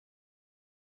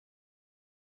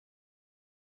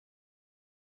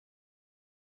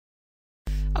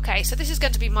Okay, so this is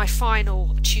going to be my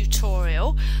final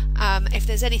tutorial. If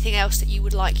there's anything else that you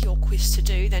would like your quiz to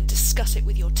do, then discuss it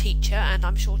with your teacher, and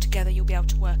I'm sure together you'll be able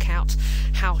to work out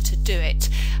how to do it.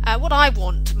 What I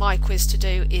want my quiz to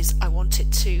do is I want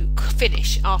it to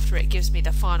finish after it gives me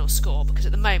the final score, because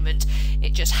at the moment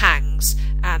it just hangs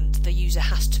and the user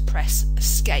has to press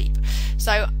escape.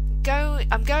 So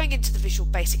I'm going into the Visual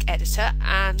Basic Editor,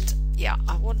 and yeah,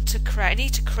 I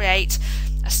need to create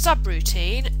a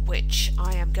subroutine which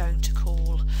I am going to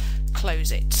call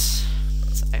close it.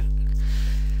 So,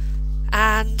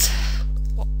 and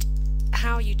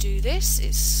how you do this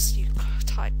is you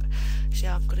type, actually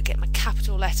I'm going to get my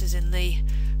capital letters in the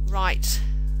right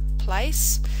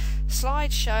place,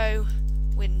 slideshow,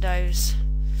 Windows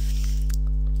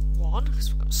 1,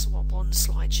 because we've got one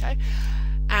slideshow,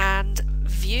 and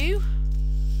view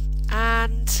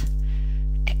and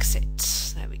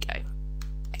exit. There we go.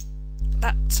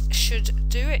 That should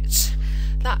do it.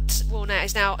 That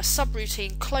is now a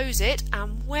subroutine close it,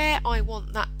 and where I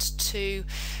want that to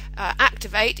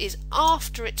activate is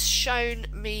after it's shown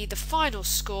me the final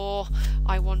score.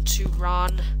 I want to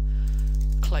run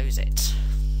close it.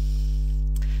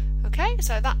 Okay,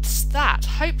 so that's that.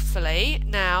 Hopefully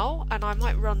now, and I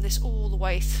might run this all the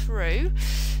way through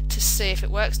to see if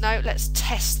it works. No, let's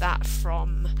test that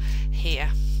from here.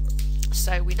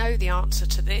 So we know the answer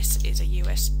to this is a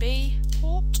USB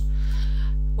port.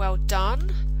 Well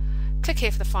done. Click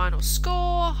here for the final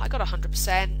score. I got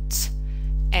 100%.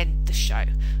 End the show.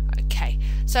 Okay,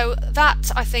 so that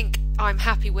I think I'm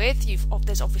happy with.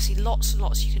 There's obviously lots and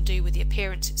lots you can do with the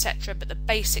appearance, etc., but the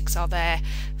basics are there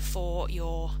for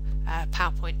your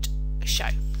PowerPoint show,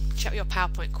 your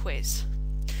PowerPoint quiz.